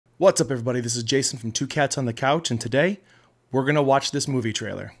What's up, everybody? This is Jason from Two Cats on the Couch, and today we're going to watch this movie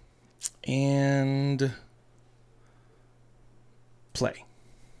trailer. And play.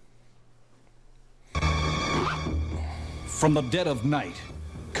 From the dead of night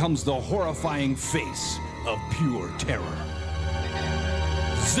comes the horrifying face of pure terror.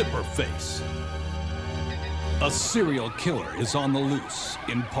 ZIPPERFACE. A serial killer is on the loose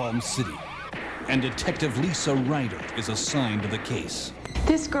in Palm City, and Detective Lisa Ryder is assigned to the case.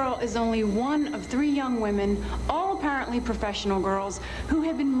 This girl is only one of 3 young women, all apparently professional girls, who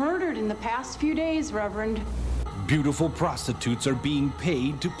have been murdered in the past few days, Reverend. Beautiful prostitutes are being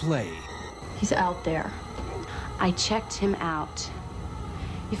paid to play. He's out there. I checked him out.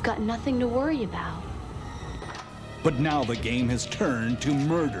 You've got nothing to worry about. But now the game has turned to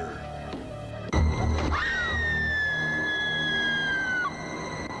murder.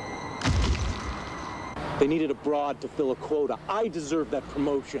 They needed a broad to fill a quota. I deserve that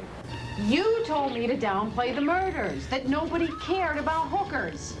promotion. You told me to downplay the murders, that nobody cared about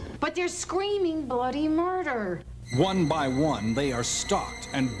hookers. But they're screaming bloody murder. One by one, they are stalked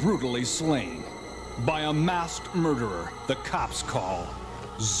and brutally slain by a masked murderer the cops call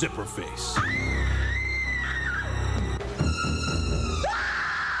ZIPPERFACE.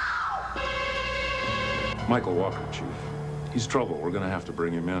 Michael Walker, Chief. He's trouble. We're gonna have to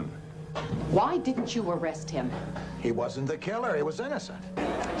bring him in. Why didn't you arrest him? He wasn't the killer. He was innocent.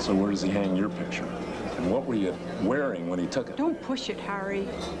 So where does he hang your picture? And what were you wearing when he took it? Don't push it, Harry.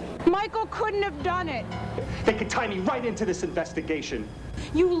 Michael couldn't have done it. They could tie me right into this investigation.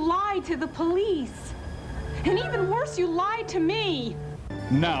 You lied to the police. And even worse, you lied to me.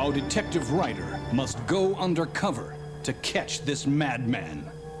 Now Detective Ryder must go undercover to catch this madman,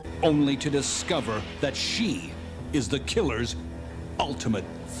 only to discover that she is the killer's ultimate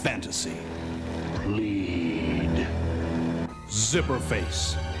fantasy. Lead.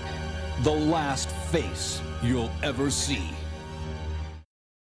 ZIPPERFACE. The last face you'll ever see.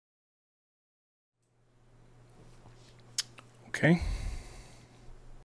 Okay.